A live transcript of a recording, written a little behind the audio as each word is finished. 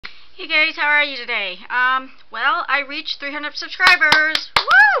Hey guys, how are you today? Well, I reached 300 subscribers.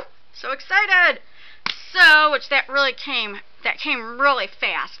 Woo! So excited. That came really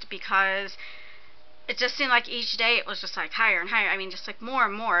fast because it just seemed like each day it was just like higher and higher. I mean, just like more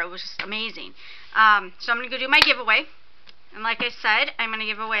and more. It was just amazing. So I'm going to go do my giveaway. And like I said, I'm going to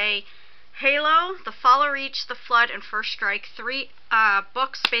give away Halo, The Fall of Reach, The Flood, and First Strike. 3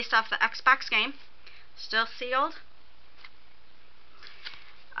 books based off the Xbox game. Still sealed.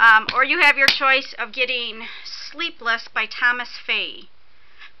 Or you have your choice of getting Sleepless by Thomas Fay,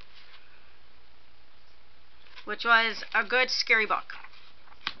 which was a good scary book.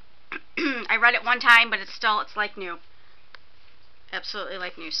 I read it one time, but it's like new. Absolutely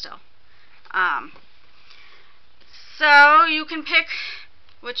like new still. So you can pick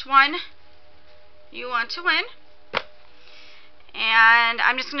which one you want to win. And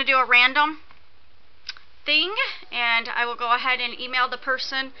I'm just going to do a random thing, and I will go ahead and email the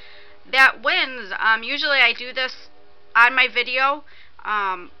person that wins. Usually I do this on my video,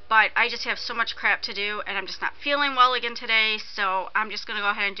 but I just have so much crap to do, and I'm just not feeling well again today, so I'm just going to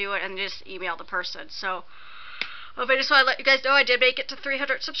go ahead and do it and just email the person. So I just want to let you guys know I did make it to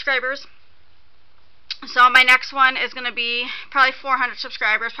 300 subscribers. So my next one is going to be probably 400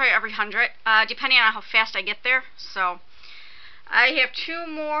 subscribers, probably every 100, depending on how fast I get there. So I have 2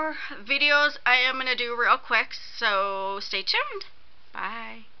 more videos I am going to do real quick, so stay tuned.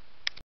 Bye.